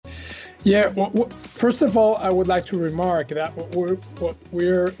Yeah, first of all, I would like to remark that what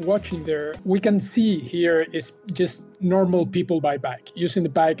we're watching there, we can see here is just normal people by bike, using the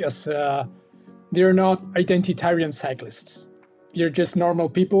bike as they're not identitarian cyclists. They're just normal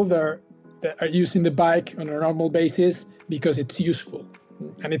people that are using the bike on a normal basis because it's useful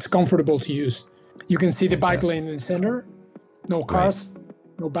and it's comfortable to use. You can see the bike lane in the center, no cars,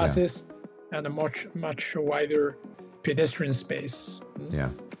 no buses, and a much wider pedestrian space.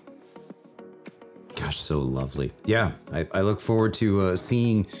 Yeah. Gosh, so lovely. Yeah, I look forward to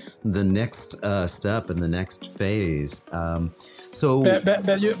seeing the next step and the next phase. But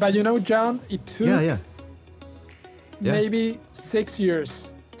you know, John, it took maybe 6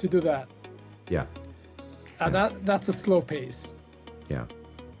 years to do that. Yeah. And that's a slow pace. Yeah.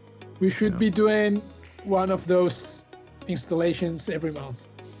 We should be doing one of those installations every month.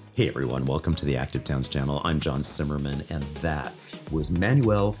 Hey everyone, welcome to the Active Towns channel. I'm John Zimmerman, and that was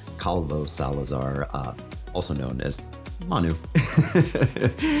Manuel Calvo Salazar, also known as Manu.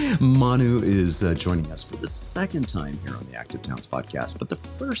 Manu is joining us for the second time here on the Active Towns podcast, but the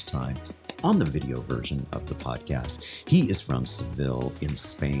first time on the video version of the podcast. He is from Seville in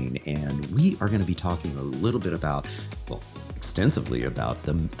Spain, and we are going to be talking a little bit about, extensively about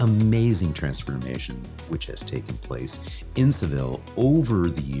the amazing transformation which has taken place in Seville over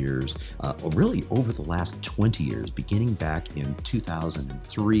the years, really over the last 20 years, beginning back in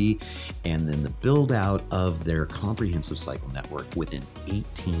 2003, and then the build out of their comprehensive cycle network within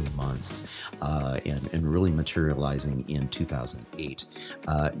 18 months, and really materializing in 2008.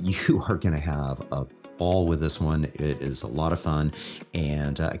 You are going to have a ball with this one. It is a lot of fun,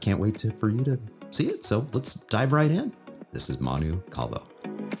 and I can't wait for you to see it. So let's dive right in. This is Manu Calvo.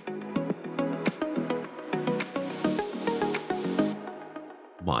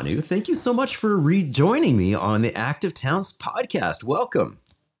 Manu, thank you so much for rejoining me on the Active Towns podcast. Welcome.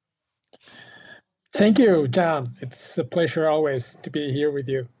 Thank you, John. It's a pleasure always to be here with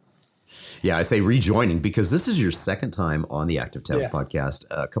you. Yeah, I say rejoining because this is your second time on the Active Towns podcast.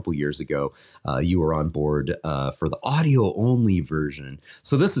 A couple years ago, you were on board for the audio only version.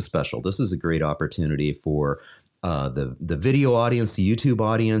 So this is special. This is a great opportunity for the video audience, the YouTube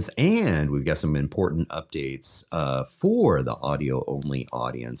audience, and we've got some important updates for the audio only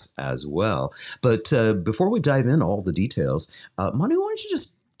audience as well. But before we dive in all the details, Manu, why don't you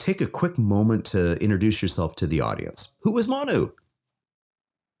just take a quick moment to introduce yourself to the audience? Who is Manu?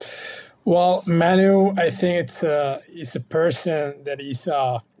 Well, Manu, I think it's a person that is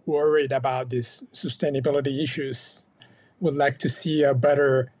worried about these sustainability issues, would like to see a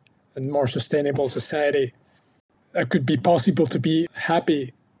better and more sustainable society. It could be possible to be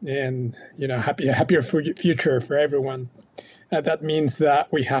happy and a happier future for everyone. That means that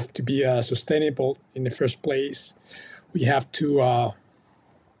we have to be sustainable in the first place. We have to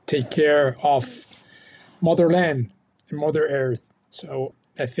take care of Mother Land and Mother Earth. So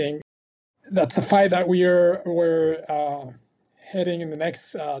I think that's a fight that we're heading in the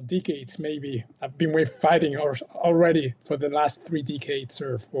next decades. Maybe I've been fighting already for the last 3 decades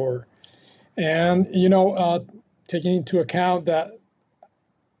or 4, and taking into account that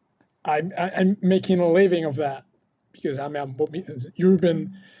I'm making a living of that because I'm an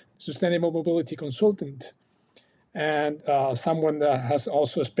urban sustainable mobility consultant and someone that has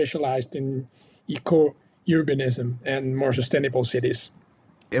also specialized in eco-urbanism and more sustainable cities.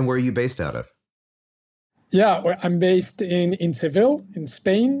 And where are you based out of? Yeah, I'm based in Seville, in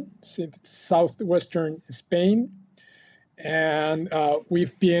Spain, southwestern Spain. And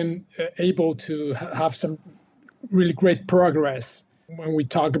we've been able to have some really great progress when we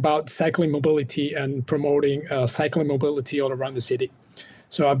talk about cycling mobility and promoting cycling mobility all around the city.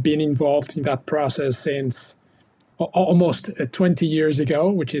 So I've been involved in that process since almost 20 years ago,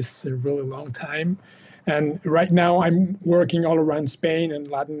 which is a really long time. And right now I'm working all around Spain and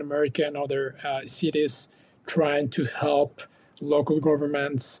Latin America and other cities, trying to help local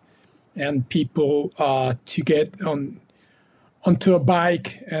governments and people to get onto a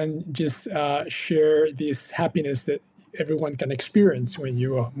bike and just share this happiness that everyone can experience when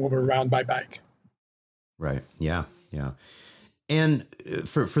you move around by bike. Right. Yeah. Yeah. And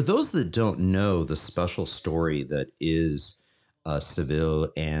for those that don't know the special story that is Seville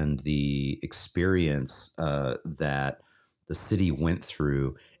and the experience that the city went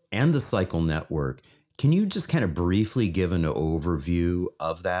through and the cycle network, can you just kind of briefly give an overview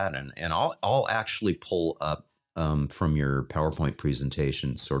of that? And I'll actually pull up from your PowerPoint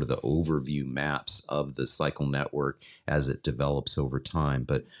presentation, sort of the overview maps of the cycle network as it develops over time.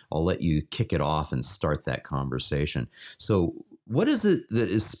 But I'll let you kick it off and start that conversation. So what is it that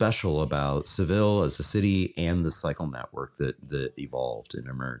is special about Seville as a city and the cycle network that evolved and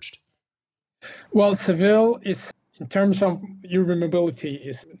emerged? Well, Seville is, in terms of urban mobility,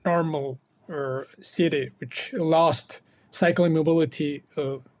 is a normal city which lost cycling mobility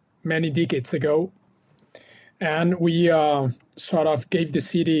many decades ago. And we sort of gave the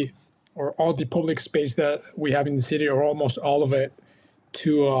city, or all the public space that we have in the city, or almost all of it,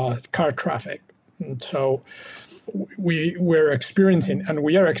 to car traffic. And so we're experiencing, and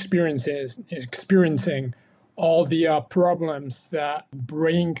we are experiencing all the problems that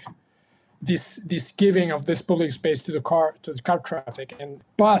bring this giving of this public space to the car traffic.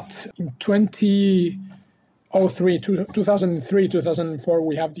 But in 2003, 2004,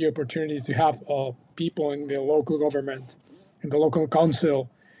 we have the opportunity to have people in the local government, in the local council,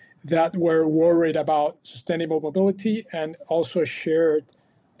 that were worried about sustainable mobility and also shared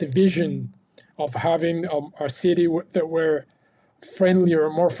the vision of having a city that were friendlier,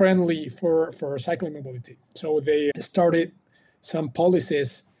 more friendly for cycling mobility. So they started some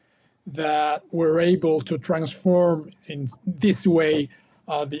policies that were able to transform in this way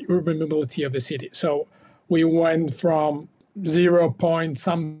the urban mobility of the city. So we went from 0 point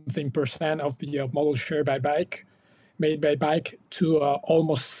something percent of the modal share made by bike to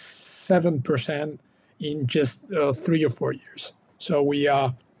almost 7% in just 3 or 4 years. So we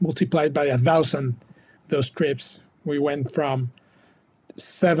multiplied by 1,000 those trips. We went from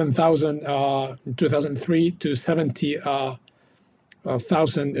 7,000 in 2003 to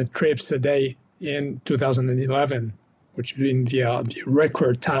 70,000 trips a day in 2011, which has been the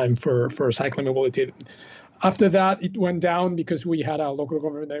record time for cycling mobility. After that, it went down because we had a local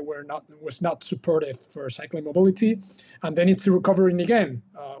government that was not supportive for cycling mobility, and then it's recovering again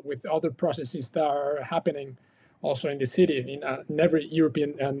with other processes that are happening also in the city, in every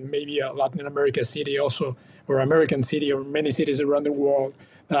European and maybe Latin America city also, or American city, or many cities around the world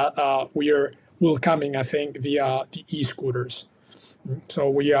that we are welcoming, I think, the e-scooters. So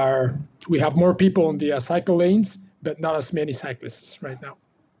we have more people in the cycle lanes, but not as many cyclists right now.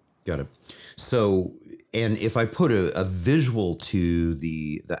 Got it. So, and if I put a visual to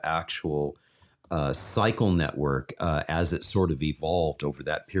the actual cycle network as it sort of evolved over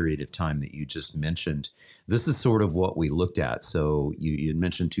that period of time that you just mentioned, this is sort of what we looked at. So you had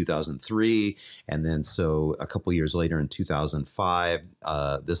mentioned 2003, and then so a couple years later in 2005,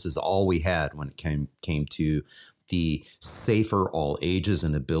 this is all we had when it came to the safer all ages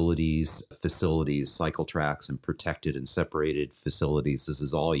and abilities facilities, cycle tracks, and protected and separated facilities. This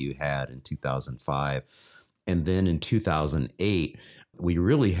is all you had in 2005. And then in 2008, we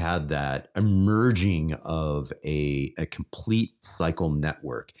really had that emerging of a complete cycle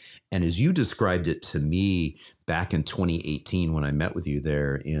network. And as you described it to me back in 2018, when I met with you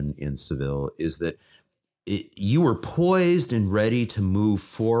there in Seville, is that you were poised and ready to move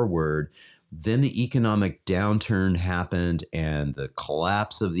forward. Then the economic downturn happened and the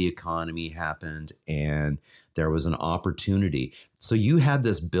collapse of the economy happened, and there was an opportunity. So you had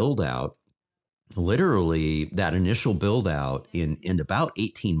this build out, literally that initial build out in about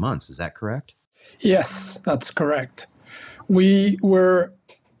 18 months. Is that correct? Yes, that's correct. We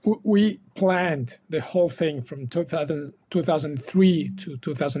planned the whole thing from 2003 to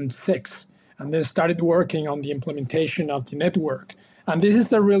 2006, and then started working on the implementation of the network. And this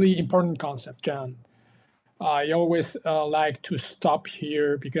is a really important concept, John. I always like to stop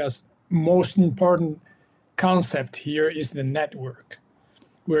here because most important concept here is the network.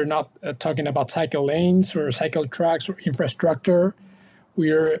 We're not talking about cycle lanes or cycle tracks or infrastructure.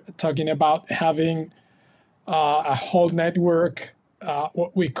 We're talking about having a whole network,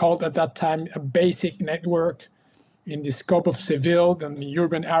 what we called at that time a basic network in the scope of Seville, and the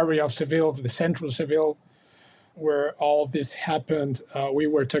urban area of Seville, of the central Seville, where all this happened. We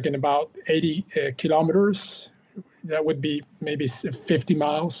were talking about 80 kilometers. That would be maybe 50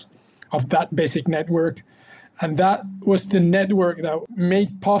 miles of that basic network. And that was the network that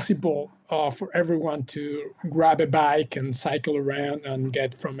made possible for everyone to grab a bike and cycle around and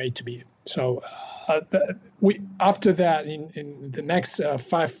get from A to B. So after that, in the next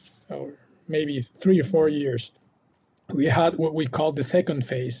 5 or maybe 3 or 4 years, we had what we called the second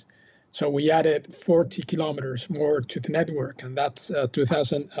phase. So we added 40 kilometers more to the network, and that's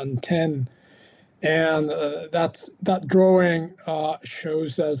 2010. And that drawing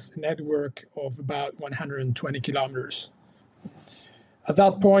shows us a network of about 120 kilometers. At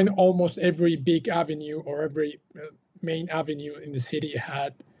that point, almost every big avenue or every main avenue in the city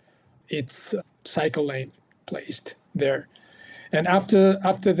had its cycle lane placed there. And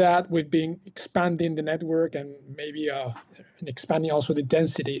after that, we've been expanding the network and maybe expanding also the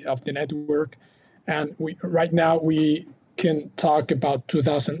density of the network. And right now we can talk about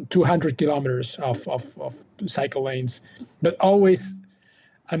 2,200 kilometers of cycle lanes, but always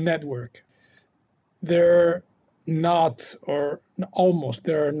a network. there not, or almost,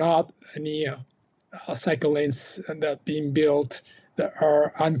 there are not any cycle lanes that being built that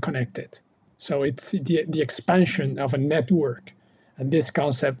are unconnected. So it's the expansion of a network. And this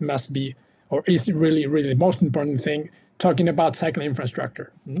concept must be, or is really, really the most important thing, talking about cycle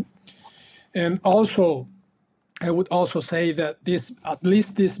infrastructure. And also, I would also say that this, at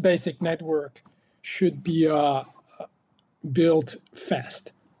least this basic network, should be built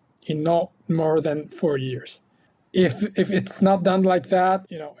fast, in no more than 4 years. If it's not done like that,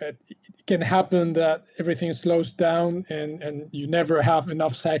 it can happen that everything slows down and you never have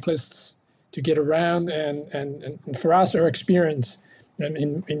enough cyclists to get around. And for us, our experience, and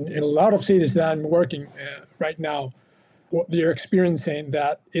in a lot of cities that I'm working right now, what they're experiencing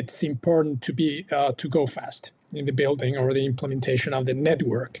that it's important to go fast in the building or the implementation of the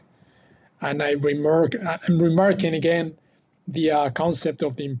network. And I'm remarking again the concept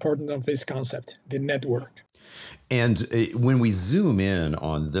of the importance of this concept, the network. And when we zoom in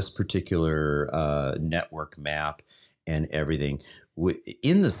on this particular network map and everything,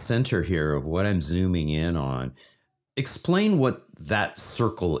 in the center here of what I'm zooming in on, explain what that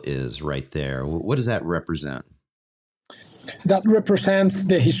circle is right there. What does that represent? That represents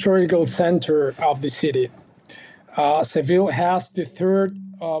the historical center of the city. Seville has the third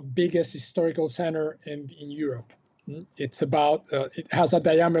biggest historical center in Europe. It's about it has a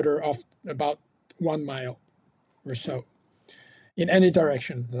diameter of about 1 mile or so in any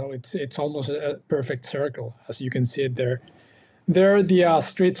direction. So it's almost a perfect circle, as you can see it there. There, the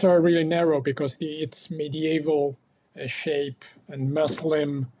streets are really narrow because it's medieval shape and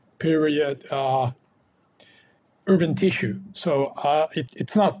Muslim period urban tissue. So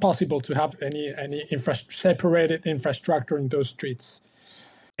it's not possible to have any separated infrastructure in those streets.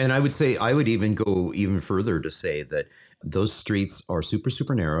 And I would even go even further to say that those streets are super,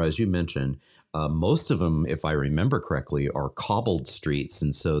 super narrow, as you mentioned. Most of them, if I remember correctly, are cobbled streets.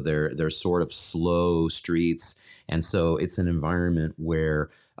 And so they're sort of slow streets. And so it's an environment where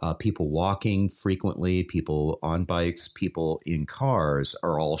people walking frequently, people on bikes, people in cars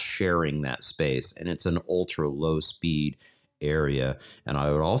are all sharing that space. And it's an ultra low speed area. And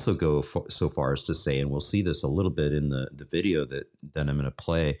I would also go so far as to say, and we'll see this a little bit in the video that I'm going to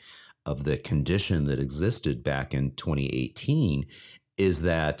play, of the condition that existed back in 2018, is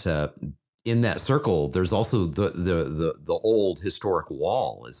that in that circle, there's also the old historic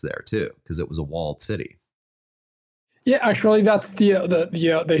wall is there too, because it was a walled city. Yeah, actually, that's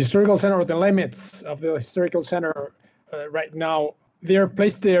the historical center, or the limits of the historical center right now. They're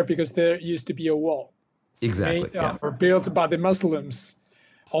placed there because there used to be a wall. Exactly. Were built by the Muslims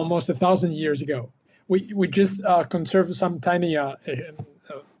almost 1,000 years ago. We just conserved some tiny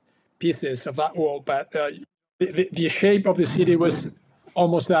pieces of that wall, but the shape of the city was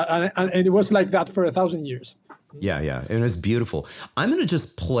almost that, and it was like that for 1,000 years. Yeah, and it's beautiful. I'm going to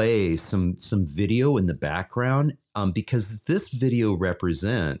just play some video in the background because this video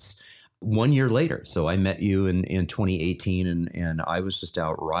represents 1 year later. So I met you in 2018 and I was just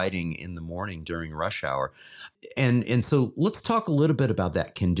out riding in the morning during rush hour. And so let's talk a little bit about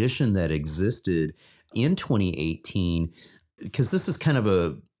that condition that existed in 2018, because this is kind of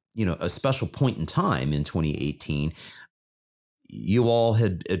a special point in time in 2018. You all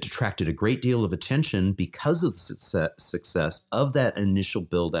had attracted a great deal of attention because of the success of that initial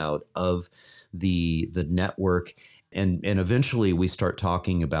build out of the network. And eventually we start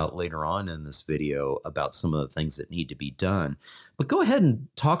talking about later on in this video about some of the things that need to be done. But go ahead and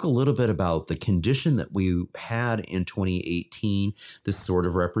talk a little bit about the condition that we had in 2018. This sort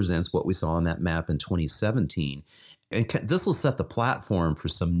of represents what we saw on that map in 2017. And this will set the platform for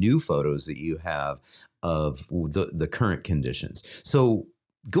some new photos that you have of the current conditions. So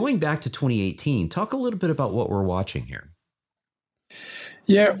going back to 2018, talk a little bit about what we're watching here.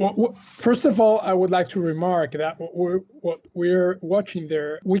 Yeah, well, first of all, I would like to remark that what we're watching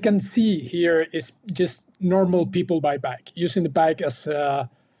there, we can see here is just normal people by bike, using the bike as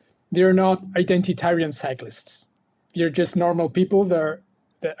they're not identitarian cyclists. They're just normal people that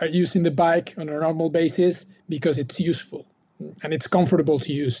are using the bike on a normal basis because it's useful and it's comfortable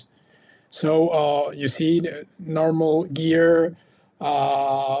to use. So you see normal gear,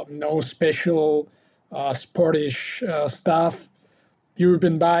 no special sportish stuff,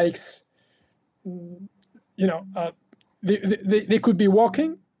 urban bikes. They could be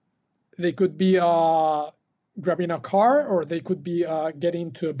walking, they could be grabbing a car, or they could be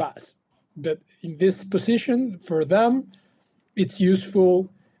getting to a bus. But in this position, for them, it's useful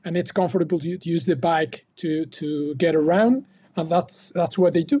and it's comfortable to use the bike to get around, and that's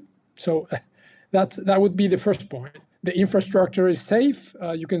what they do. So that would be the first point. The infrastructure is safe.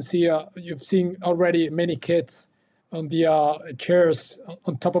 You can see, you've seen already many kids on the chairs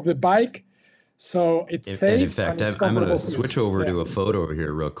on top of the bike. So it's safe. And in fact, I'm going to switch over to a photo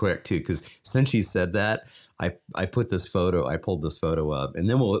here real quick too, because since you said that, I pulled this photo up, and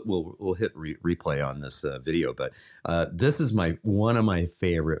then we'll hit replay on this video. But this is one of my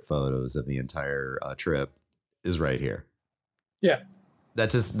favorite photos of the entire trip is right here. Yeah. That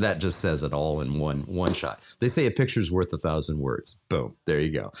just says it all in one shot. They say a picture's worth 1,000 words. Boom. There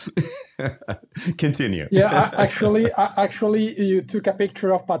you go. Continue. Yeah, actually, you took a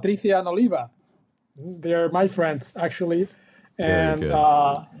picture of Patricia and Oliva. They're my friends, actually. And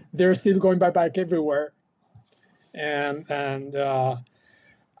they're still going by bike everywhere. And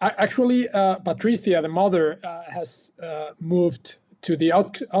actually, Patricia, the mother, has moved to the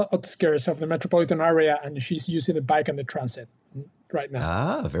outskirts of the metropolitan area, and she's using the bike and the transit right now.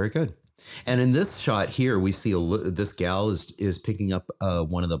 Ah, very good. And in this shot here, we see this gal is picking up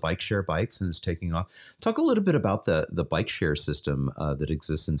one of the bike share bikes and is taking off. Talk a little bit about the bike share system that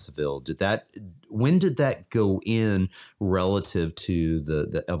exists in Seville. When did that go in relative to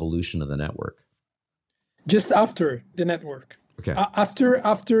the evolution of the network? Just after the network. Okay.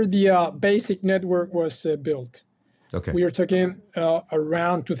 After the basic network was built. Okay. We are talking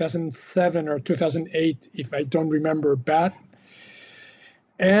around 2007 or 2008, if I don't remember bad.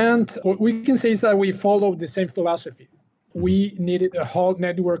 And what we can say is that we followed the same philosophy. We needed a whole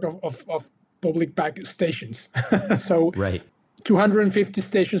network of public bike stations. So right. 250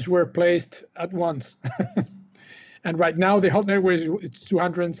 stations were placed at once. And right now the whole network is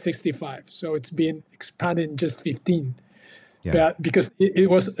 265. So it's been expanded in just 15. Yeah. But because it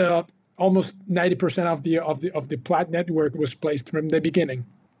was almost 90% of the plat network was placed from the beginning.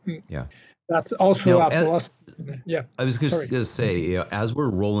 Yeah. That's also a philosophy. Yeah. I was just going to say, as we're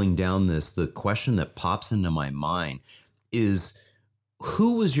rolling down this, the question that pops into my mind is,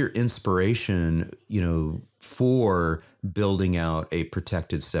 who was your inspiration, for building out a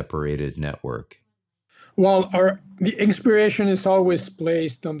protected, separated network? Well, the inspiration is always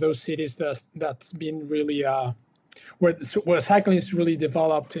placed on those cities that's been really where cycling is really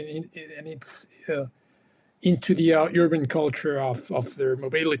developed, and it's into the urban culture of their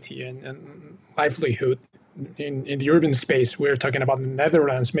mobility and livelihood in the urban space. We're talking about the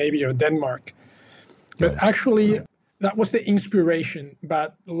Netherlands, maybe, or Denmark. But actually, that was the inspiration.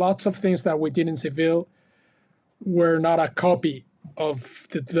 But lots of things that we did in Seville were not a copy of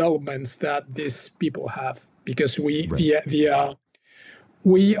the developments that these people have, because we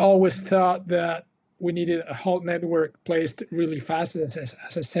always thought that we needed a whole network placed really fast, as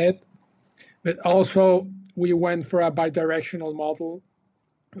I said, but also we went for a bidirectional model,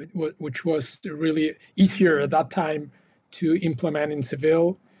 which was really easier at that time to implement in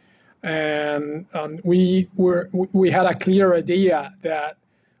Seville, and we had a clear idea that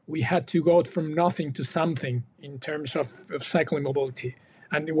we had to go from nothing to something in terms of cycling mobility,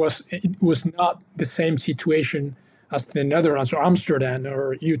 and it was not the same situation as the Netherlands or Amsterdam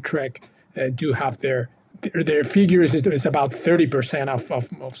or Utrecht do have their figures is about 30%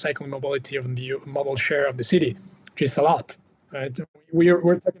 of cycling mobility of the model share of the city, which is a lot. Right?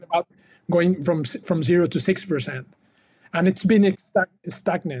 We're talking about going from 0 to 6%, and it's been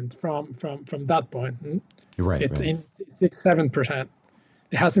stagnant from that point. Right. It's in 6-7%.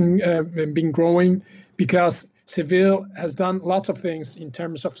 It hasn't been growing because Seville has done lots of things in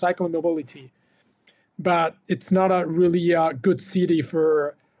terms of cycling mobility, but it's not a really good city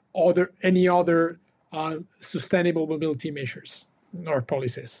for any other sustainable mobility measures or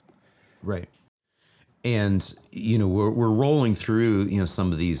policies. Right. And, we're rolling through,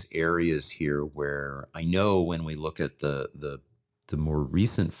 some of these areas here where I know when we look at the more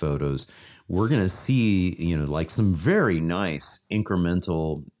recent photos, we're going to see, like some very nice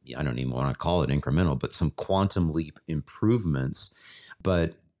incremental, I don't even want to call it incremental, but some quantum leap improvements.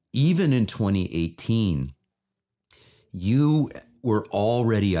 But even in 2018, you were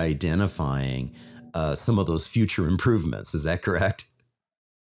already identifying some of those future improvements. Is that correct?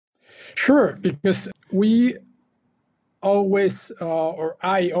 Sure, because we always, or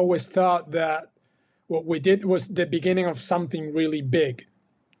I always thought that what we did was the beginning of something really big.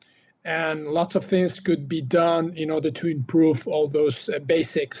 And lots of things could be done in order to improve all those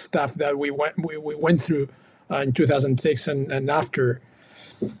basic stuff that we went through in 2006 and after.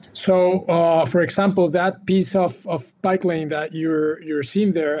 So, for example, that piece of bike lane that you're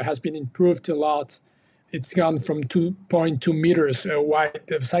seeing there has been improved a lot. It's gone from 2.2 meters wide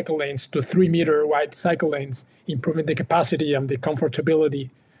cycle lanes to 3 meter wide cycle lanes, improving the capacity and the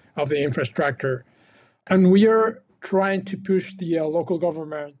comfortability of the infrastructure. And we are trying to push the local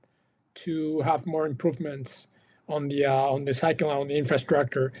government to have more improvements on the cycle, on the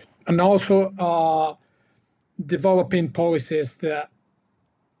infrastructure, and also developing policies that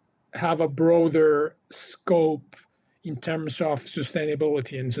have a broader scope in terms of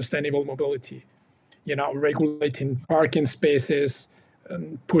sustainability and sustainable mobility. Regulating parking spaces,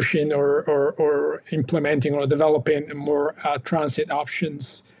 and pushing or implementing or developing more transit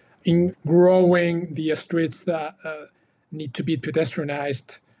options, in growing the streets that need to be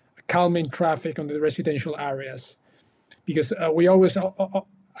pedestrianized, calming traffic on the residential areas. Because I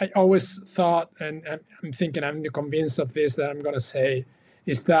always thought, and I'm thinking, I'm convinced of this, that I'm going to say,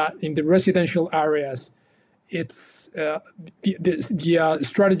 is that in the residential areas, it's the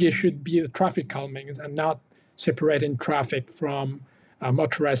strategy should be the traffic calming and not separating traffic from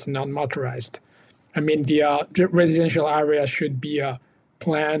motorized and non-motorized. I mean, the residential area should be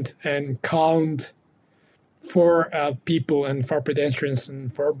planned and calmed for people and for pedestrians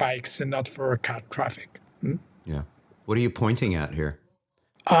and for bikes, and not for car traffic. Yeah. What are you pointing at here?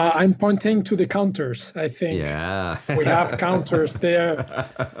 I'm pointing to the counters, I think. Yeah. We have counters there.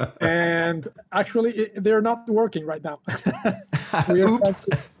 And actually, they're not working right now.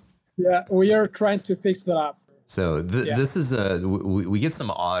 Oops. We are trying to fix that up. So this is we get some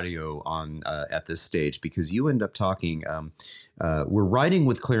audio on at this stage because you end up talking. We're riding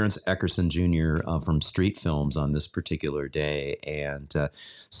with Clarence Eckerson Jr. From Street Films on this particular day, and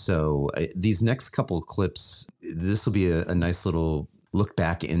so these next couple of clips, this will be a nice little look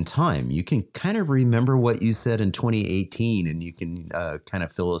back in time. You can kind of remember what you said in 2018, and you can kind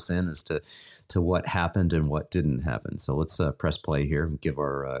of fill us in as to what happened and what didn't happen. So let's press play here and give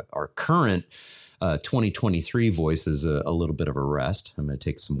our current 2023 voices a little bit of a rest. I'm going to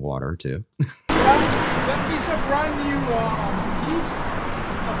take some water too. That is a brand new piece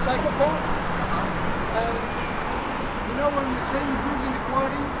of Psychopath. And when you say improving the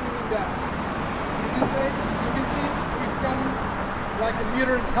quality, doing that. You can see we've done like a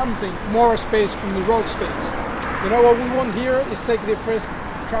meter and something more space from the road space. What we want here is take the first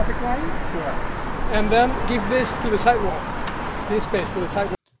traffic line and then give this to the sidewalk, this space to the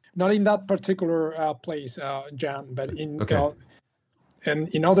sidewalk. Not in that particular place, Jan, but and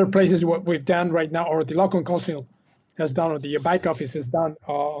in other places, what we've done right now, or the local council has done, or the bike office has done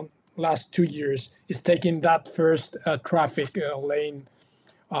last 2 years, is taking that first traffic lane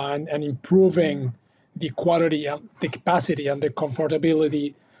and improving the quality and the capacity and the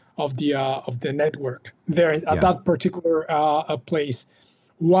comfortability of the network there at that particular place.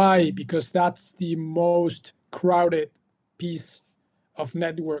 Why? Because that's the most crowded piece of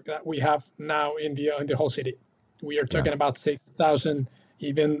network that we have now in the whole city. We are talking about 6,000,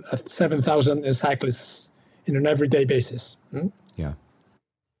 even 7,000 cyclists in an everyday basis. Yeah.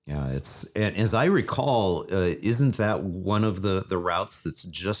 It's, and as I recall, isn't that one of the routes that's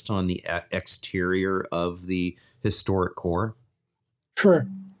just on the exterior of the historic core? Sure.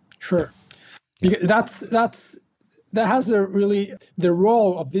 Because that has the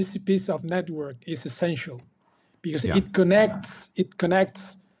role of this piece of network is essential, because it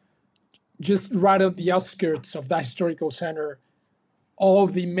connects just right at the outskirts of the historical center, all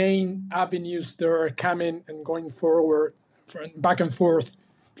the main avenues that are coming and going forward, back and forth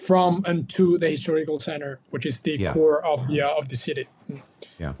from and to the historical center, which is the core of the city.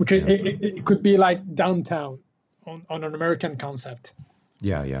 Which it could be like downtown on an American concept.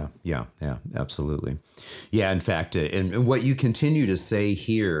 Yeah, absolutely. Yeah, in fact, and what you continue to say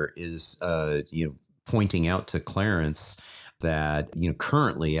here is, pointing out to Clarence that,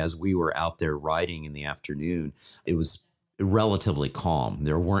 currently, as we were out there riding in the afternoon, it was relatively calm.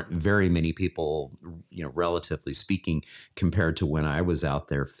 There weren't very many people, relatively speaking, compared to when I was out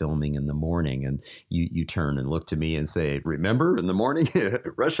there filming in the morning. And you turn and look to me and say, remember in the morning,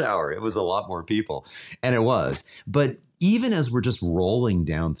 rush hour, it was a lot more people. And it was. But even as we're just rolling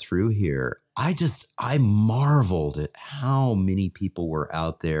down through here, I marveled at how many people were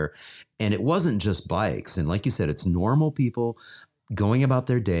out there. And it wasn't just bikes. And like you said, it's normal people going about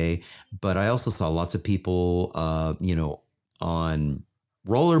their day. But I also saw lots of people, on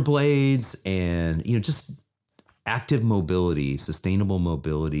rollerblades and, just active mobility, sustainable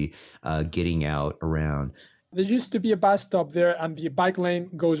mobility, getting out around. There used to be a bus stop there and the bike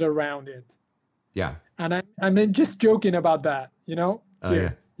lane goes around it. Yeah. And I'm just joking about that,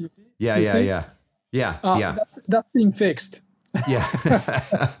 Here. You see? Yeah. That's being fixed. Yeah,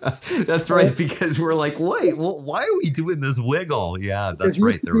 that's right. Because we're like, wait, well, why are we doing this wiggle? Yeah, that's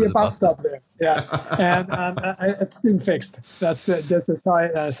right. There was a bus stop there. Yeah, and it's been fixed. That's it. That's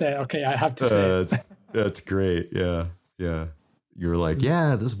I say. Okay, I have to say. That's great. Yeah. You're like,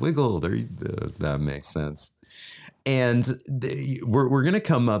 this wiggle there. That makes sense. And we're going to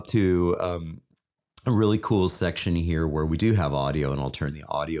come up to a really cool section here where we do have audio, and I'll turn the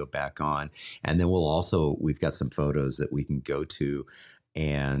audio back on. And then we've got some photos that we can go to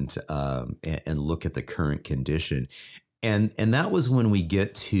and look at the current condition. And that was when we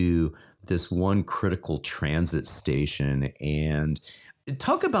get to this one critical transit station, and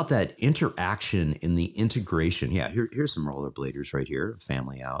talk about that interaction in the integration. Yeah, here's some rollerbladers right here,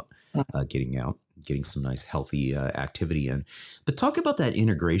 family out, getting some nice healthy activity in. But talk about that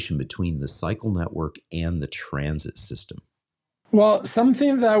integration between the cycle network and the transit system. Well,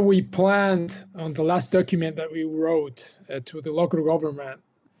 something that we planned on the last document that we wrote to the local government,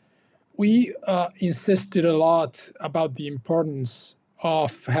 we insisted a lot about the importance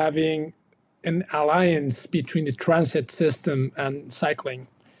of having an alliance between the transit system and cycling,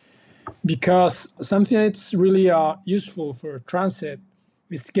 because something that's really useful for transit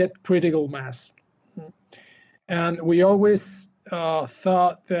is get critical mass. And we always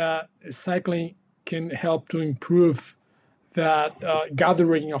thought that cycling can help to improve that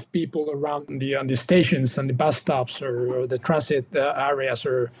gathering of people around the stations and the bus stops or the transit areas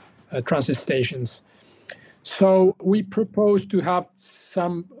or transit stations. So we propose to have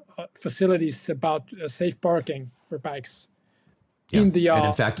some facilities about safe parking for bikes. Yeah. And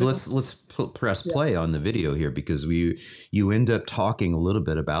in fact, let's press play on the video here, because you end up talking a little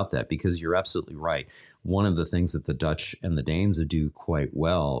bit about that, because you're absolutely right. One of the things that the Dutch and the Danes do quite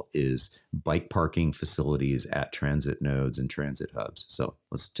well is bike parking facilities at transit nodes and transit hubs. So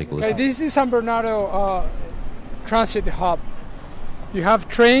let's take a listen. Okay, this is San Bernardo transit hub. You have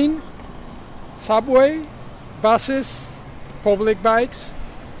train, subway, buses, public bikes,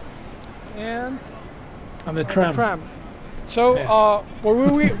 and the tram. So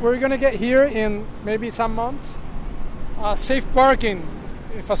we're going to get here in maybe some months a safe parking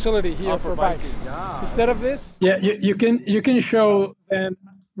facility here for bikes. Yeah. Instead of this. Yeah, you can show them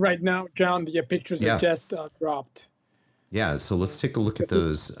right now, John, the pictures that just dropped. Yeah, so let's take a look at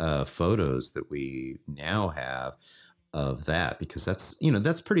those photos that we now have of that, because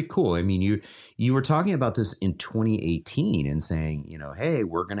that's pretty cool. I mean, you were talking about this in 2018 and saying, hey,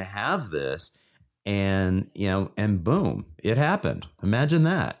 we're going to have this, and boom, it happened. Imagine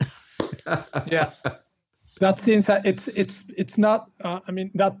that. Yeah, that's inside. It's not. I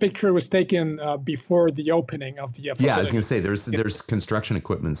mean, that picture was taken before the opening of the facility. Yeah, I was going to say there's construction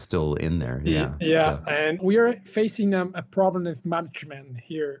equipment still in there. Yeah, yeah, and we are facing a problem with management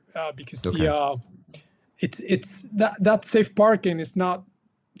here because that safe parking is not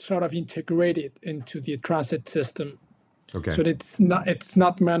sort of integrated into the transit system. Okay. So it's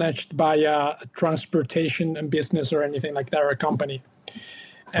not managed by a transportation and business or anything like that, or a company.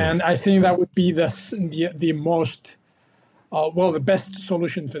 And I think that would be the most the best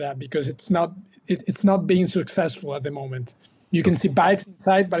solution for that, because it's not being successful at the moment. You can see bikes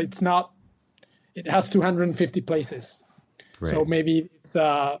inside, but it's not. It has 250 places, so maybe it's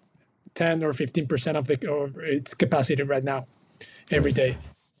 10 or 15% of its capacity right now, every day.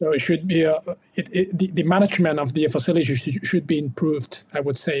 So it should be the management of the facility should be improved, I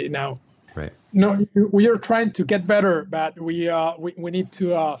would say now. Right. No, we are trying to get better, but we need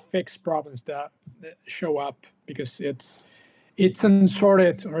to fix problems that show up, because it's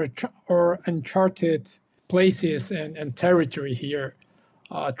unsorted or uncharted places and territory here,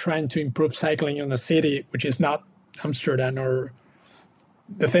 trying to improve cycling in a city which is not Amsterdam or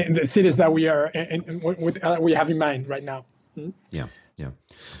the cities that we have in mind right now. Yeah.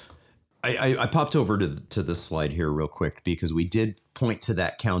 I popped over to this slide here real quick, because we did point to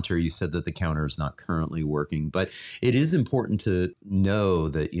that counter. You said that the counter is not currently working, but it is important to know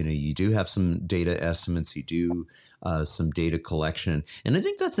that, you do have some data estimates, you do some data collection. And I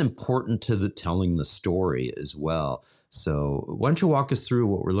think that's important to telling the story as well. So why don't you walk us through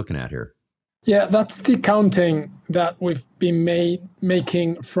what we're looking at here? Yeah, that's the counting that we've been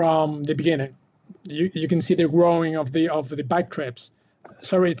making from the beginning. You can see the growing of the bike trips.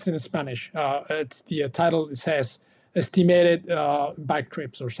 Sorry, it's in Spanish. It's the title. It says estimated bike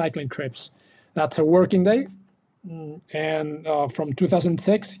trips or cycling trips. That's a working day. And from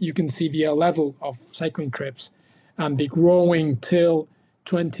 2006, you can see the level of cycling trips and the growing till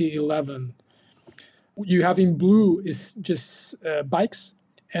 2011. You have in blue is just bikes,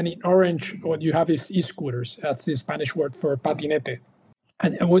 and in orange, what you have is e-scooters. That's the Spanish word for patinete.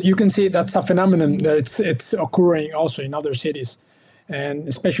 And what you can see, that's a phenomenon that it's occurring also in other cities, and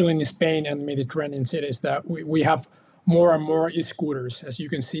especially in Spain and Mediterranean cities, that we have more and more e-scooters. As you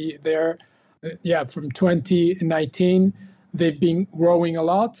can see there, from 2019, they've been growing a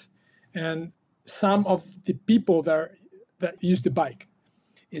lot. And some of the people that use the bike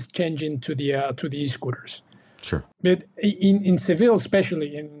is changing to the e-scooters. Sure. But in Seville,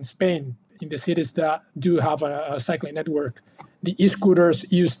 especially in Spain, in the cities that do have a cycling network, the e-scooters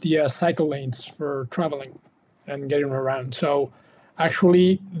use the cycle lanes for traveling and getting around. So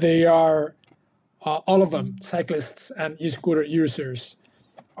actually, they are all of them, cyclists and e-scooter users,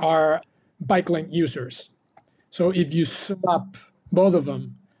 are bike lane users. So if you sum up both of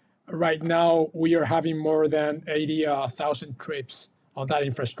them, right now we are having more than 80,000 trips on that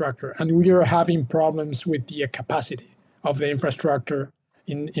infrastructure, and we are having problems with the capacity of the infrastructure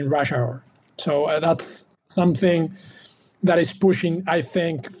in rush hour. So that's something that is pushing, I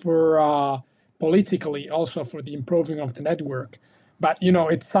think, for politically also for the improving of the network. But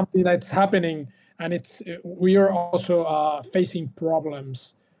it's something that's happening, and we are also facing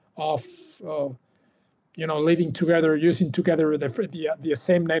problems of living together, using together the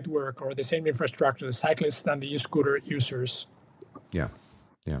same network or the same infrastructure, the cyclists and the e-scooter users. Yeah,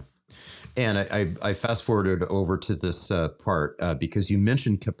 yeah. And I fast forwarded over to this part because you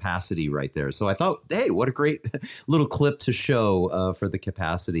mentioned capacity right there. So I thought, hey, what a great little clip to show for the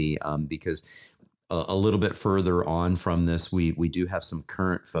capacity, because a little bit further on from this, we do have some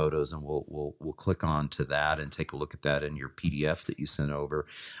current photos, and we'll click on to that and take a look at that in your PDF that you sent over.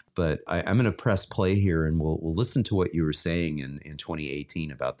 But I'm going to press play here, and we'll listen to what you were saying in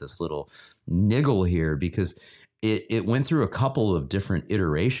 2018 about this little niggle here, because it went through a couple of different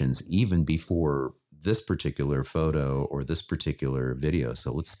iterations even before this particular photo or this particular video.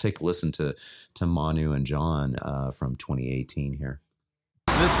 So let's take a listen to Manu and John from 2018 here.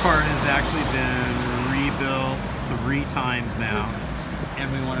 This part has actually been rebuilt 3 times now,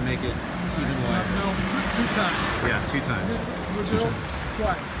 and we want to make it even wider. No, 2 times. Yeah, 2 times. We built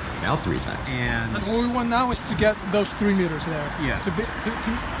twice. Now 3 times. And what we want now is to get those 3 meters there. Yeah. To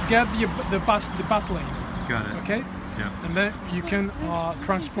get the bus lane. Got it. Okay. Yeah. And then you can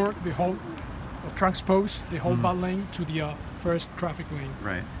transpose the whole bus lane to the first traffic lane.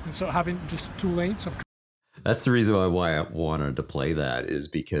 Right. And so having just 2 lanes of. That's the reason why I wanted to play that, is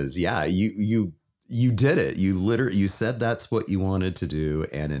because, yeah, you did it. You said that's what you wanted to do,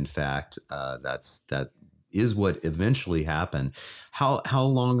 and in fact, that is what eventually happened. How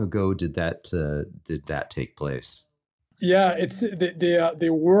long ago did that take place? Yeah, it's the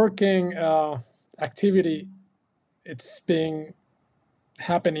working activity. It's been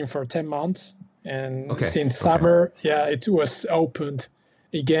happening for 10 months, and since summer, it was opened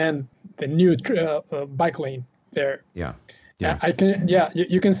again. The new bike lane there. Yeah.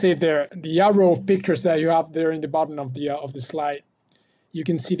 You can see there the arrow of pictures that you have there in the bottom of the slide. You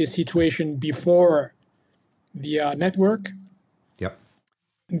can see the situation before the network. Yep.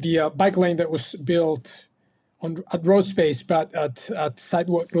 The bike lane that was built at road space, but at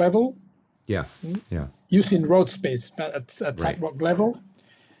sidewalk level. Yeah. Yeah. Using road space, but at sidewalk level.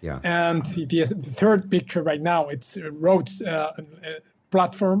 Yeah. And the third picture right now, it's a roads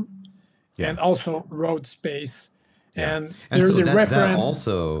platform. Yeah. And also road space. Yeah. And so the reference. That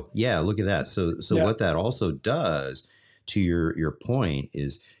also, look at that. So what that also does, to your point,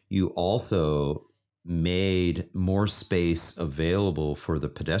 is you also made more space available for the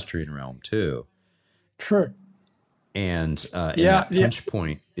pedestrian realm too. Sure. And that pinch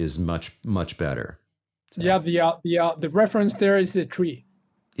point is much, much better. So. Yeah, the reference there is the tree.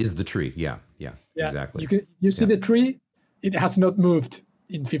 Is the tree? Yeah, exactly. You see the tree? It has not moved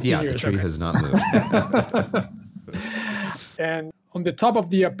in 15 years. Yeah, the tree has not moved. And on the top of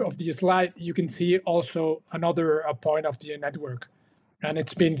the slide, you can see also another point of the network, and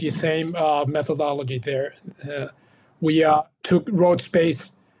it's been the same methodology there. We took road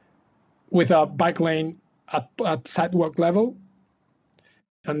space with a bike lane at sidewalk level,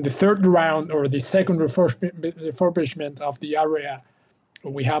 and the third round or the second refurbishment of the area,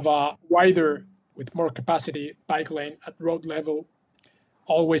 we have a wider with more capacity bike lane at road level,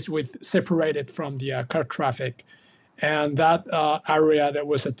 always separated from the car traffic. And that area that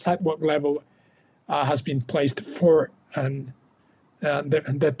was at sidewalk level has been placed for the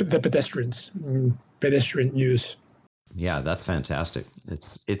pedestrian use. Yeah, that's fantastic.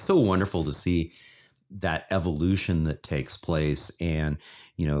 It's so wonderful to see that evolution that takes place. And,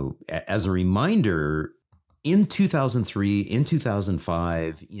 as a reminder, in 2003, in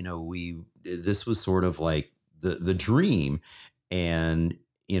 2005, this was sort of like the dream, and,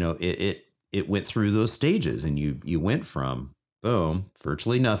 it went through those stages, and you went from boom,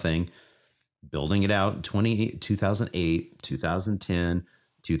 virtually nothing, building it out in 2008, 2010,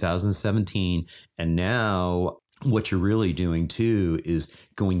 2017. And now what you're really doing too is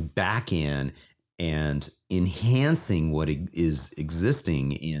going back in and enhancing what is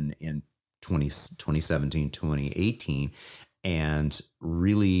existing in 2017, 2018, and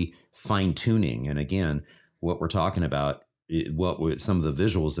really fine tuning. And again, what we're talking about some of the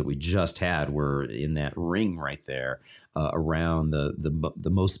visuals that we just had were in that ring right there around the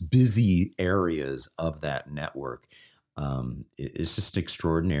most busy areas of that network. It's just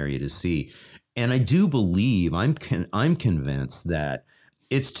extraordinary to see. And I do believe, I'm convinced that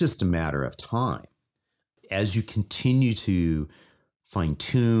it's just a matter of time as you continue to fine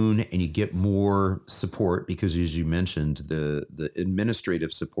tune and you get more support, because as you mentioned, the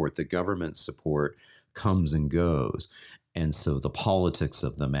administrative support, the government support comes and goes. And so the politics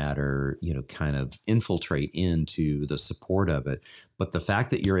of the matter, kind of infiltrate into the support of it. But the fact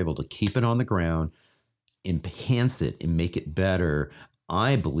that you're able to keep it on the ground, enhance it and make it better,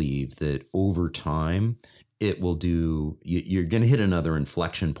 I believe that over time it will do, you're going to hit another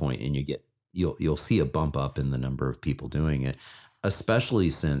inflection point and you'll see a bump up in the number of people doing it, especially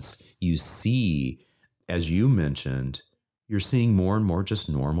since you see, as you mentioned, you're seeing more and more just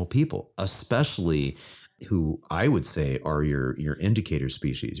normal people, especially who I would say are your indicator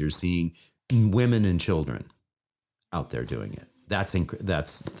species. You're seeing women and children out there doing it. That's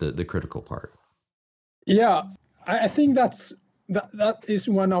the critical part. Yeah, I think that is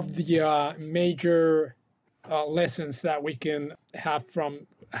one of the major lessons that we can have from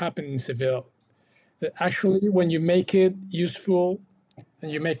happening in Seville. That actually, when you make it useful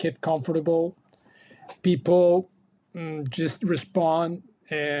and you make it comfortable, people just respond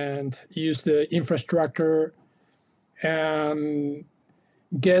and use the infrastructure and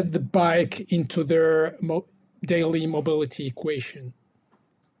get the bike into their daily mobility equation.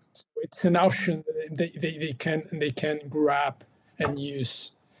 So it's an option they can grab and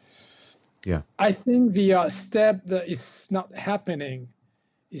use. Yeah, I think the step that is not happening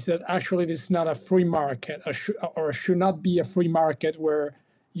is that actually this is not a free market, or should not be a free market where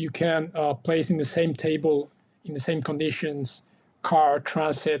you can place in the same table, in the same conditions, car,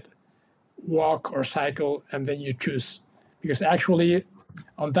 transit, walk, or cycle, and then you choose. Because actually,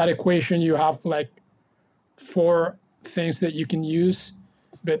 on that equation, you have like 4 things that you can use,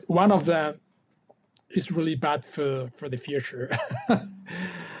 but one of them is really bad for the future.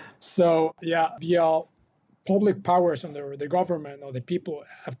 So yeah, the public powers and the government or the people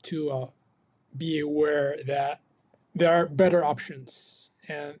have to be aware that there are better options,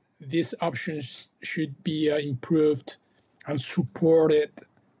 and these options should be improved and supported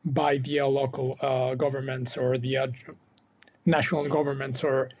by the local governments or the national governments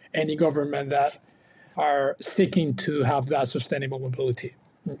or any government that are seeking to have that sustainable mobility.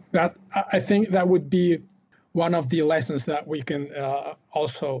 That, I think that would be one of the lessons that we can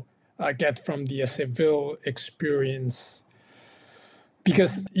also get from the Seville experience.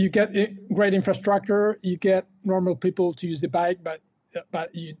 Because you get great infrastructure, you get normal people to use the bike, but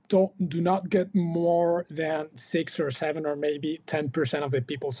you do not get more than 6 or 7 or maybe 10% of the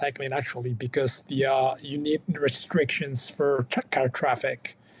people cycling actually, because you need restrictions for car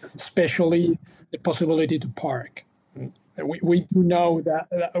traffic, especially the possibility to park. We do know that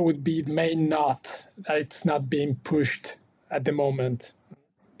it's not being pushed at the moment.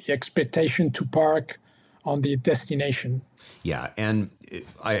 The expectation to park on the destination. Yeah, and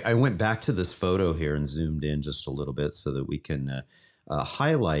I went back to this photo here and zoomed in just a little bit so that we can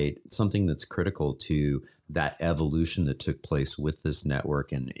highlight something that's critical to that evolution that took place with this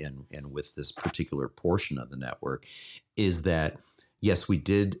network and with this particular portion of the network, is that, yes, we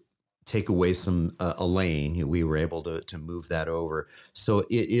did take away a lane. We were able to move that over. So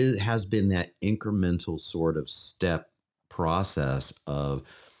it has been that incremental sort of step process of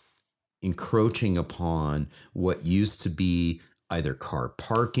encroaching upon what used to be either car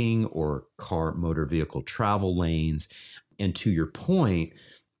parking or motor vehicle travel lanes. And to your point,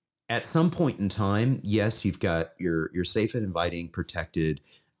 at some point in time, yes, you've got your safe and inviting, protected,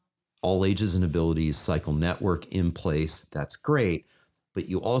 all ages and abilities cycle network in place. That's great. But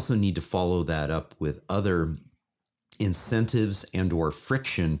you also need to follow that up with other incentives and or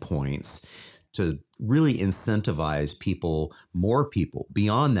friction points to really incentivize more people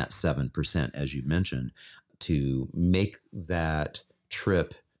beyond that 7%, as you mentioned, to make that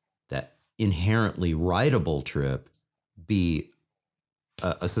trip, that inherently rideable trip, be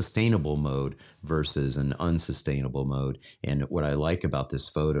a sustainable mode versus an unsustainable mode. And what I like about this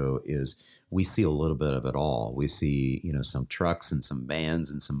photo is we see a little bit of it all. We see, some trucks and some vans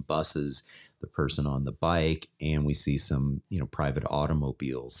and some buses, the person on the bike, and we see some, private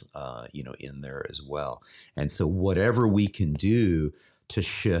automobiles, in there as well. And so whatever we can do to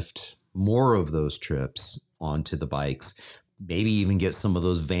shift more of those trips onto the bikes, maybe even get some of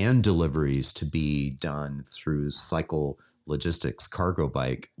those van deliveries to be done through cycle logistics, cargo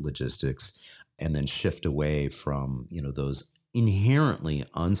bike logistics, and then shift away from, those inherently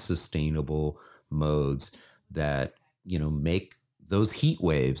unsustainable modes that make those heat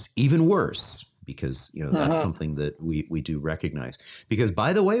waves even worse, because, that's something that we do recognize. Because,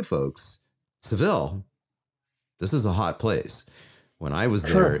 by the way, folks, Seville, this is a hot place. When I was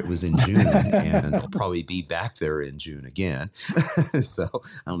there, it was in June, and I'll probably be back there in June again. So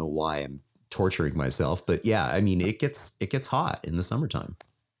I don't know why I'm torturing myself, but yeah, I mean, it gets hot in the summertime.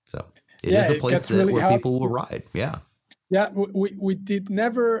 So it is a place really where people will ride. Yeah. Yeah. We did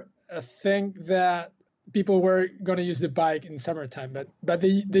never think that people were going to use the bike in summertime, but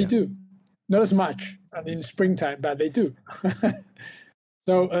they do. Not as much in springtime, but they do.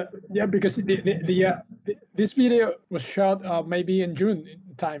 So because this video was shot maybe in June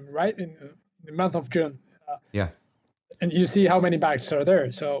time, right? In the month of June. And you see how many bikes are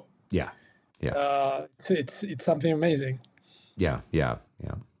there. So it's something amazing. Yeah.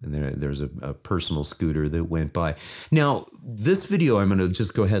 And there's a personal scooter that went by. Now, this video, I'm going to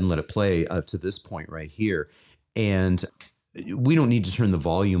just go ahead and let it play up to this point right here. And we don't need to turn the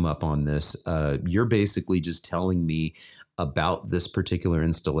volume up on this. You're basically just telling me about this particular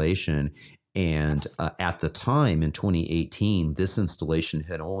installation. And at the time in 2018, this installation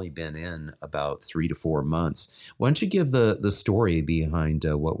had only been in about 3 to 4 months. Why don't you give the story behind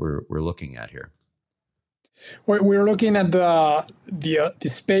what we're looking at here? We're looking at the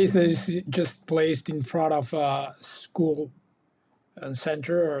space that is just placed in front of a school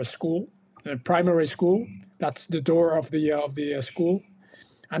center or a school, a primary school. That's the door of the school,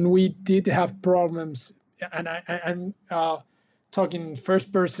 and we did have problems. And I'm talking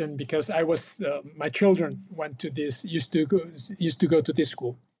first person because I was my children used to go to this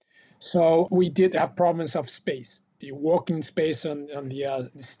school, so we did have problems of space. The walking space on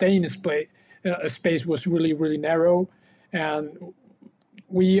the staying space was really, really narrow, and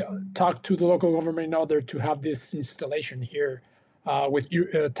we talked to the local government in order to have this installation here with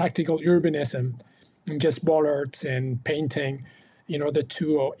tactical urbanism and just bollards and painting in order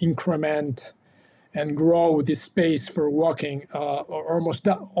to increment and grow this space for walking or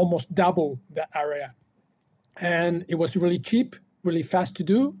almost double the area. And it was really cheap, really fast to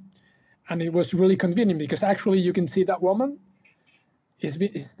do, and it was really convenient because actually you can see that woman is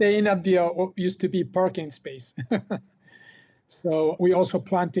staying at the what used to be parking space. So we also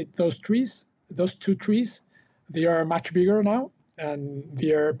planted those two trees. They are much bigger now, and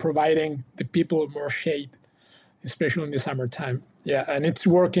they are providing the people more shade, especially in the summertime. Yeah, and it's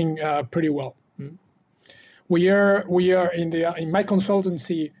working pretty well. We are in my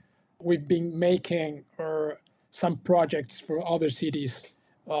consultancy. We've been making some projects for other cities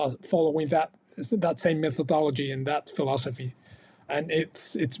following that same methodology and that philosophy. And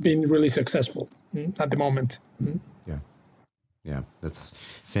it's been really successful at the moment. Yeah, that's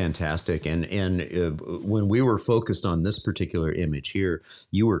fantastic. And when we were focused on this particular image here,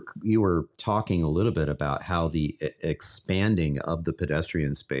 you were talking a little bit about how the expanding of the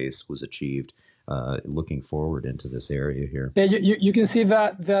pedestrian space was achieved, looking forward into this area here. Yeah, you can see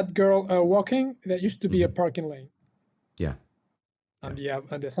that girl walking. That used to be a parking lane. Yeah. And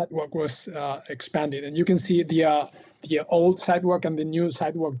the sidewalk was expanded, and you can see the old sidewalk and the new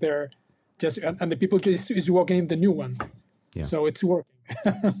sidewalk there. And the people just is walking in the new one. Yeah. So it's working.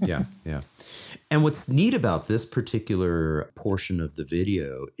 Yeah. And what's neat about this particular portion of the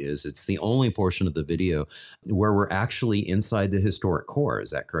video is it's the only portion of the video where we're actually inside the historic core.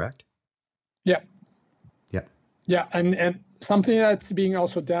 Is that correct? Yeah. Yeah. Yeah, and something that's being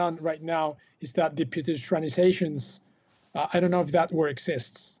also done right now is that the pedestrianizations. I don't know if that word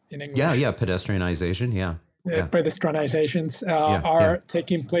exists in English. Yeah, pedestrianization. Yeah. Pedestrianizations are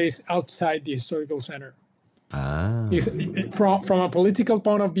taking place outside the historical center. From a political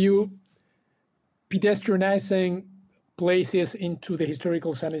point of view, pedestrianizing places into the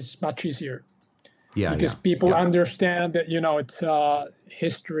historical center is much easier. Because people understand that it's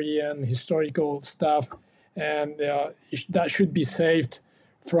history and historical stuff, and that should be saved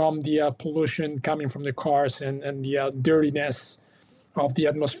from the pollution coming from the cars and the dirtiness of the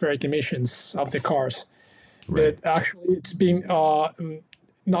atmospheric emissions of the cars. Right. But actually, it's been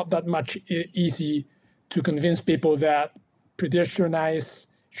not that much easy to convince people that pedestrianize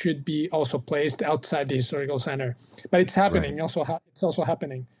should be also placed outside the historical center. But it's happening. Right. It's also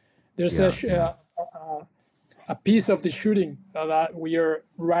happening. There's a piece of the shooting that we are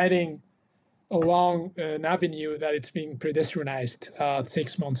riding along an avenue that it's being pedestrianized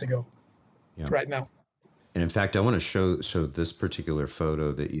 6 months ago. Right now. And in fact, I want to show this particular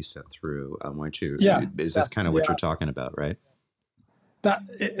photo that you sent through. Why don't you? Is this kind of what you're talking about, right? That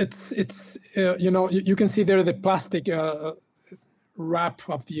it's you can see there the plastic wrap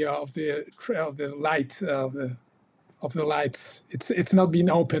of the light of the lights. It's not been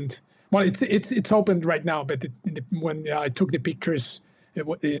opened. Well, it's opened right now, but when I took the pictures,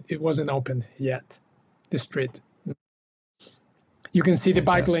 it wasn't opened yet. The street. You can see the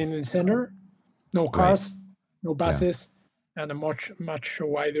bike Fantastic. lane in the center, no cars, no buses, and a much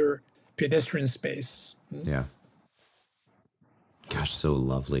wider pedestrian space. Yeah. Gosh, so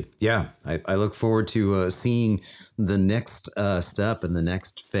lovely. Yeah, I look forward to seeing the next step and the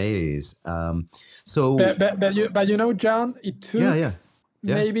next phase. So, But you know, John, it took yeah.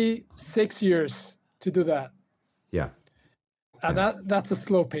 maybe 6 years to do that, Yeah, and that's a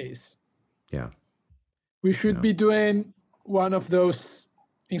slow pace. yeah. We should be doing one of those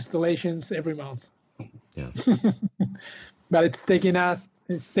installations every month. Yeah. But it's taking us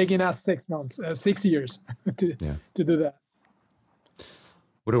 6 months, 6 years to do that.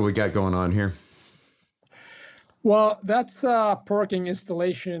 What do we got going on here? Well, that's a parking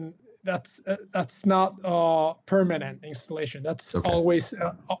installation. That's not a permanent installation. That's always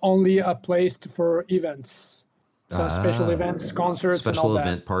only a place for events, so special events, concerts, and all Special that.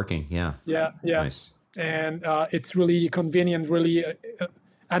 event parking. Yeah. Yeah. Nice. And it's really convenient, really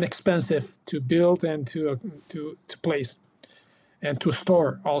inexpensive to build and to place and to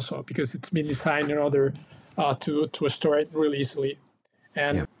store also, because it's been designed in order to store it really easily.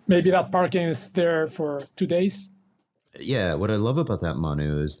 And maybe that parking is there for 2 days. Yeah, what I love about that,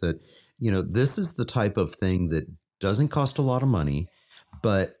 Manu, is that, this is the type of thing that doesn't cost a lot of money,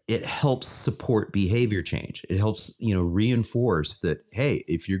 but it helps support behavior change. It helps, reinforce that, hey,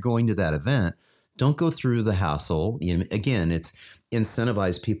 if you're going to that event, don't go through the hassle. Again, it's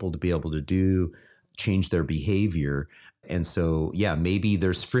incentivize people to be able to change their behavior. And so, maybe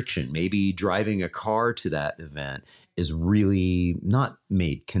there's friction. Maybe driving a car to that event is really not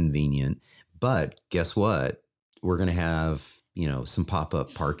made convenient. But guess what? We're going to have, some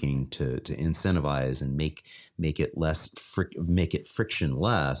pop-up parking to incentivize and make it make it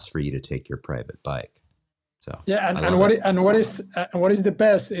frictionless for you to take your private bike. So what is the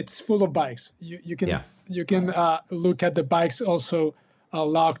best? It's full of bikes. You can look at the bikes also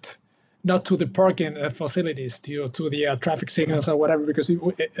locked, not to the parking facilities, to the traffic signals or whatever, because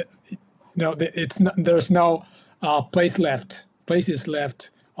it's not, there's no places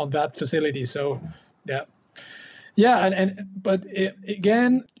left on that facility. So but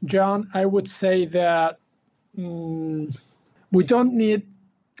again, John, I would say that we don't need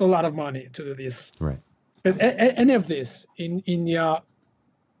a lot of money to do this. Right. But any of this in the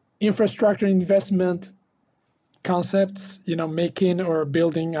infrastructure investment concepts, making or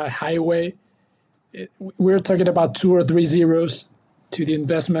building a highway, we're talking about 2 or 3 zeros to the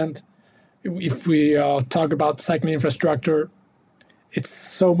investment. If we talk about cycling infrastructure, it's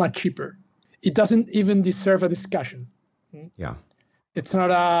so much cheaper. It doesn't even deserve a discussion. Yeah. It's not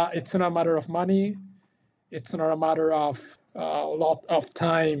a matter of money. It's not a matter of a lot of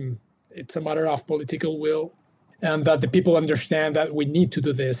time. It's a matter of political will, and that the people understand that we need to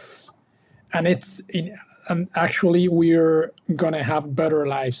do this. And and actually we're gonna have better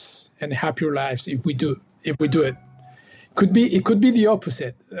lives and happier lives if we do it. It could be the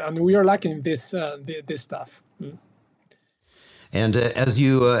opposite, and we are lacking this stuff. And as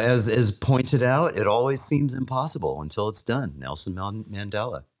you as pointed out, it always seems impossible until it's done. Nelson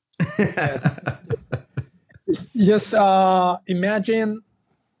Mandela. Just imagine,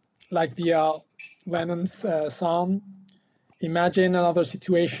 like the Lennon's song. Imagine another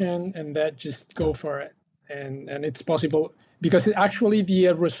situation, and that just go for it, and it's possible because actually the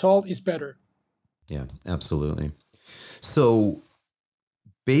result is better. Yeah, absolutely. So,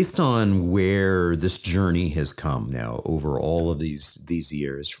 based on where this journey has come now over all of these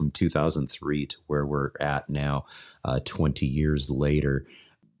years, from 2003 to where we're at now, 20 years later,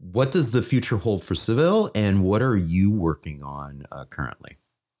 what does the future hold for Seville, and what are you working on currently?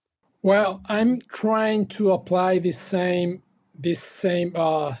 Well, I'm trying to apply this same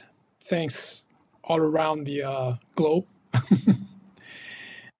things all around the globe,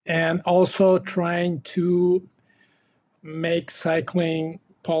 and also trying to make cycling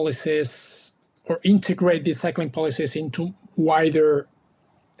policies or integrate these cycling policies into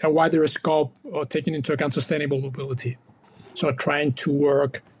a wider scope, or taking into account sustainable mobility. So trying to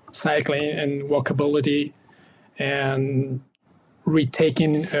work cycling and walkability and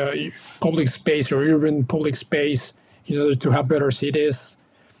retaking public space or urban public space in order to have better cities,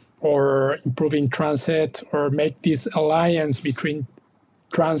 or improving transit, or make this alliance between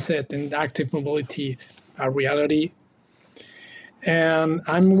transit and active mobility a reality. And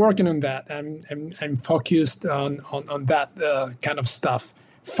I'm working on that. I'm focused on that kind of stuff,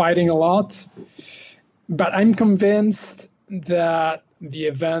 fighting a lot. But I'm convinced that the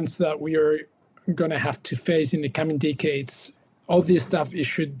events that we are going to have to face in the coming decades all this stuff, it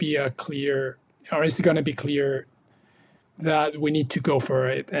should be it's going to be clear that we need to go for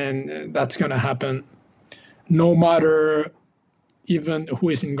it, and that's going to happen no matter even who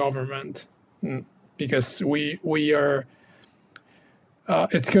is in government, because we are.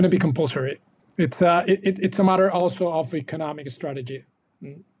 It's going to be compulsory. It's a matter also of economic strategy,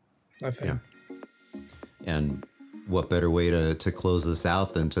 I think. Yeah. And what better way to close this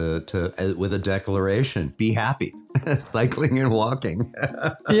out than to with a declaration? Be happy, cycling and walking.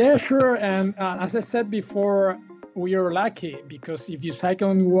 Yeah, sure. And as I said before, we are lucky because if you cycle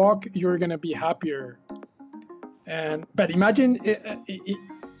and walk, you're gonna be happier. But imagine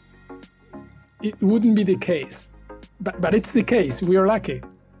it wouldn't be the case, but it's the case. We are lucky.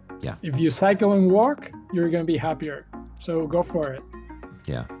 Yeah. If you cycle and walk, you're gonna be happier. So go for it.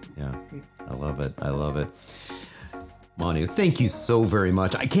 Yeah. I love it. Manu, thank you so very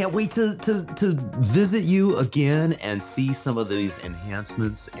much. I can't wait to visit you again and see some of these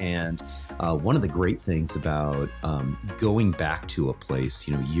enhancements. And one of the great things about going back to a place,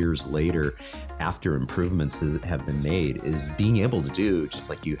 years later after improvements have been made, is being able to do just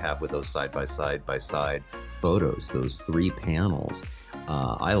like you have with those side by side photos, those 3 panels.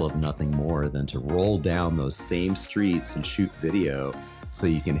 I love nothing more than to roll down those same streets and shoot video, so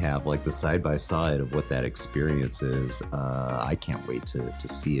you can have like the side-by-side of what that experience is. I can't wait to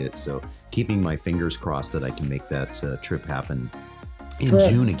see it. So keeping my fingers crossed that I can make that trip happen in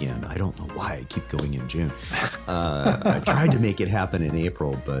June again. I don't know why I keep going in June. I tried to make it happen in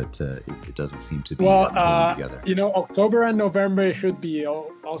April, but it doesn't seem to be coming together. October and November should be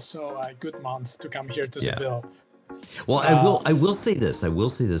also good months to come here to Seville. Well, I will say this.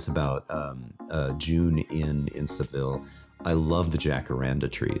 About June in Seville. I love the jacaranda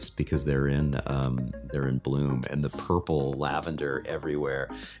trees because they're in bloom, and the purple lavender everywhere.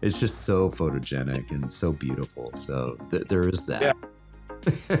 It's just so photogenic and so beautiful. So there is that. Yeah.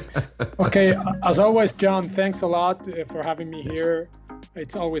 Okay. As always, John, thanks a lot for having me here.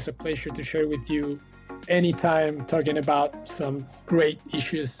 It's always a pleasure to share with you anytime, talking about some great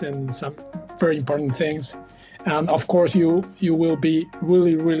issues and some very important things. And of course, you will be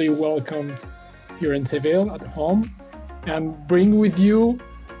really, really welcomed here in Seville at home. And bring with you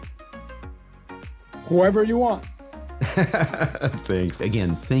whoever you want. Thanks.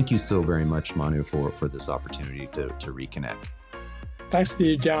 Again, thank you so very much, Manu, for this opportunity to reconnect. Thanks to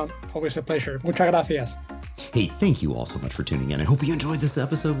you, John. Always a pleasure. Muchas gracias. Hey, thank you all so much for tuning in. I hope you enjoyed this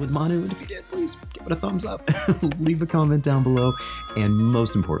episode with Manu. And if you did, please give it a thumbs up. Leave a comment down below. And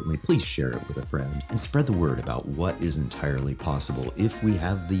most importantly, please share it with a friend and spread the word about what is entirely possible if we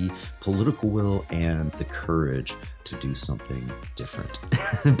have the political will and the courage to do something different.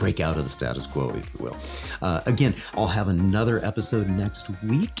 Break out of the status quo, if you will. Again, I'll have another episode next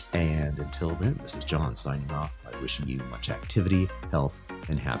week. And until then, this is John signing off by wishing you much activity, health,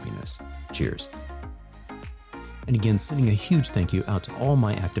 and happiness. Cheers. And again, sending a huge thank you out to all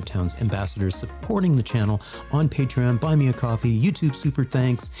my Active Towns ambassadors supporting the channel on Patreon, Buy Me a Coffee, YouTube Super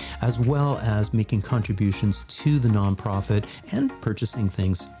Thanks, as well as making contributions to the nonprofit and purchasing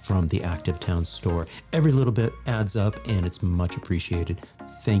things from the Active Towns store. Every little bit adds up and it's much appreciated.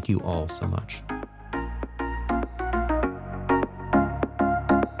 Thank you all so much.